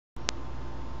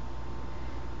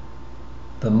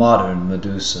The Modern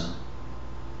Medusa.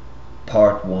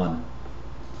 Part 1.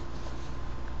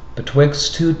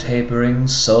 Betwixt two tapering,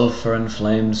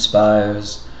 sulfur-inflamed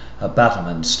spires, a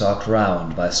battlement stalked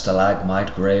round by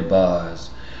stalagmite grey bars,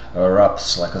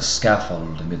 erupts like a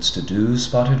scaffold amidst a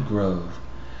dew-spotted grove,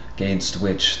 gainst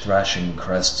which thrashing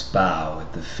crests bow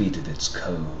at the feet of its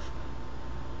cove.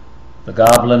 The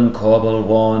goblin corbel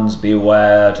warns,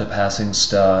 beware to passing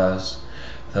stars,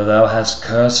 though thou hast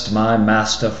cursed my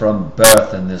master from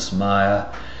birth in this mire,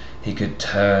 he could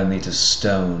turn thee to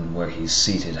stone were he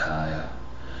seated higher.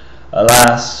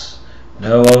 Alas,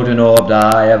 no Odin-Orbed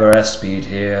eye ever espied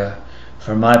here,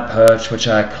 for my perch which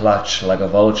I clutch like a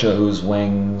vulture whose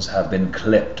wings have been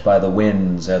clipped by the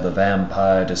winds ere the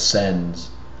vampire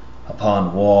descends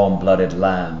upon warm-blooded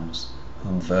lambs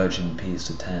whom virgin peace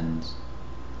attends.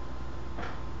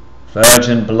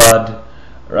 Virgin blood,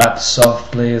 wrapped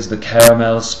softly as the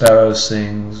caramel sparrow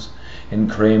sings, in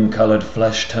cream-colored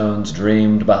flesh tones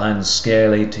dreamed behind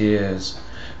scaly tears,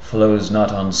 flows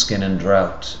not on skin and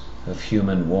drought of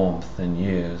human warmth and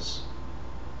years.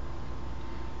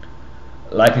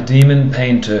 Like a demon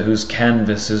painter whose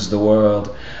canvas is the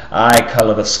world, I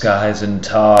colour the skies in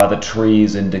tar, the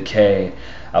trees in decay.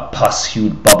 A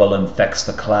pus-hued bubble infects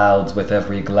the clouds with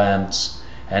every glance,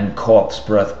 and corpse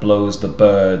breath blows the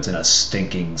birds in a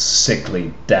stinking,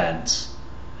 sickly dance.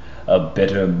 A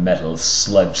bitter metal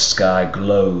sludge sky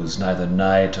glows neither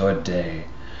night or day,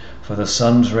 for the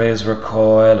sun's rays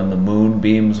recoil and the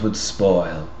moonbeams would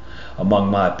spoil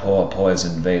among my poor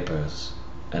poison vapors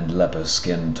and leper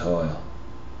skin toil.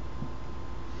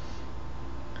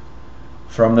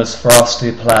 From this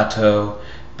frosty plateau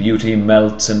beauty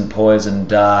melts in poison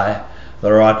dye,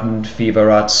 the rotten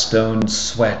fever-wrought stones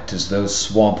sweat as though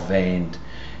swamp-veined,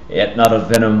 yet not a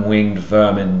venom-winged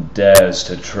vermin dares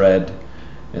to tread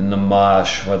in the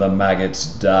marsh where the maggots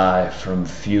die from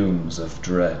fumes of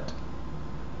dread.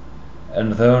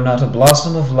 And though not a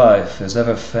blossom of life is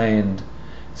ever feigned,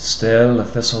 still a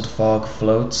thistled fog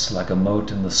floats like a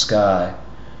mote in the sky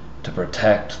to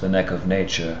protect the neck of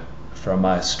nature from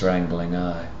my strangling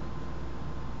eye.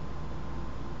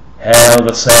 Hail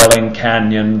the sailing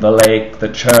canyon, the lake, the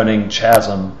churning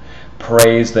chasm,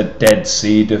 praise the Dead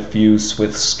Sea diffuse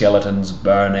with skeletons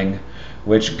burning,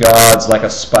 which guards like a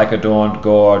spike-adorned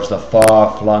gorge the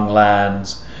far-flung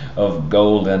lands of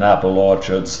golden apple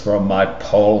orchards from my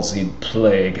palsied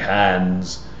plague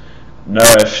hands.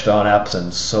 Nourished on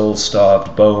absence,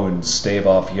 soul-starved bones stave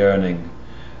off yearning.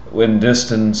 When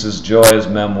distance is joy's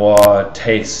memoir,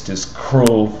 taste is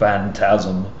cruel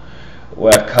phantasm.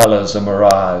 Where color's a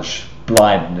mirage,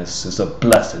 blindness is a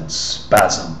blessed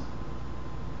spasm.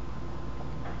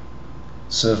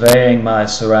 Surveying my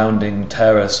surrounding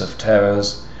terrace of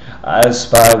terrors, I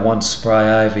spy once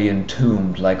spry ivy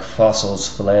entombed like fossils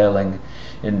flailing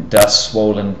in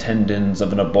dust-swollen tendons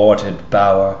of an aborted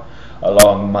bower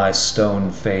along my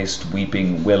stone-faced,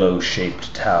 weeping,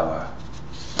 willow-shaped tower.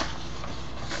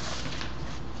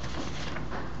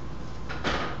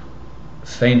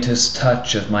 Faintest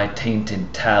touch of my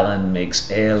tainted talon makes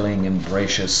ailing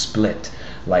embrasure split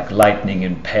like lightning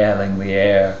impaling the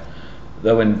air,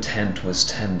 though intent was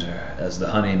tender as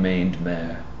the honey-maned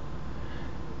mare.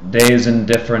 Days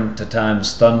indifferent to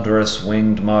time's thunderous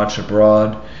winged march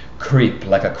abroad creep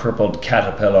like a crippled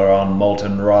caterpillar on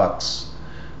molten rocks,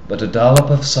 but a dollop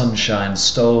of sunshine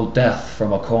stole death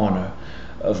from a corner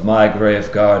of my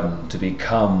grave garden to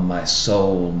become my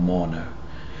sole mourner.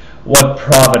 What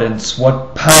providence,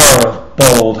 what power of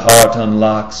bold heart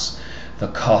unlocks the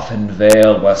coffined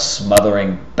veil where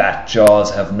smothering bat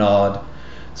jaws have gnawed?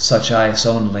 Such ice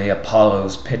only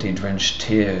Apollo's pity-drenched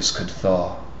tears could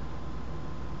thaw.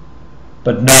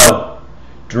 But no,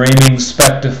 dreaming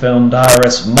spectre-filmed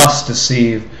iris must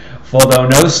deceive, for though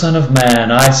no son of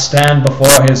man, I stand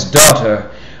before his daughter,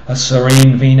 a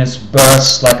serene Venus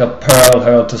bursts like a pearl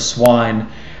hurled to swine,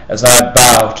 as I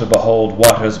bow to behold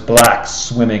waters black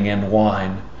swimming in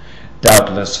wine.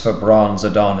 Doubtless for bronze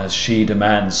Adonis she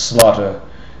demands slaughter,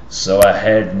 so a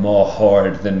head more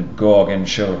horrid than Gorgon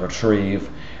shall retrieve,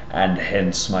 and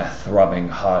hence my throbbing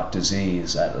heart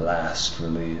disease at last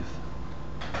relieve.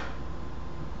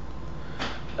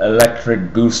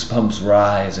 Electric goosebumps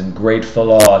rise in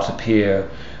grateful awe to peer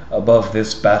above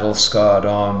this battle-scarred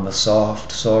arm the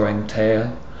soft soaring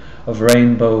tale of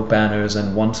rainbow banners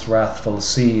and once wrathful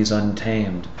seas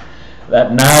untamed,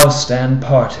 that now stand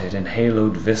parted in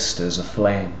haloed vistas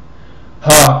aflame.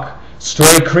 Hark,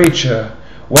 stray creature,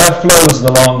 where flows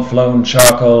the long-flown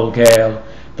charcoal gale,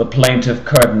 the plaintive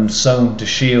curtain sewn to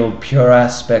shield pure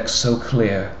aspects so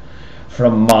clear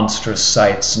from monstrous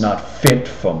sights not fit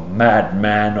for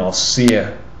madman or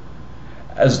seer?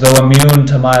 As though immune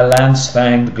to my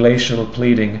lance-fanged glacial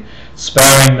pleading,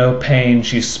 sparing no pain,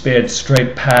 she speared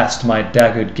straight past my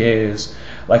daggered gaze,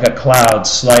 like a cloud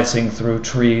slicing through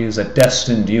trees, a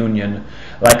destined union,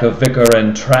 like a vicar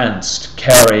entranced,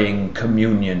 carrying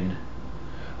communion.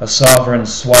 A sovereign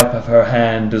swipe of her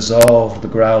hand dissolved the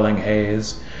growling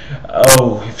haze.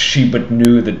 Oh, if she but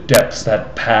knew the depths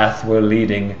that path were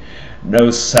leading, no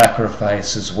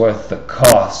sacrifice is worth the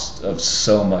cost of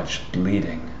so much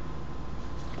bleeding.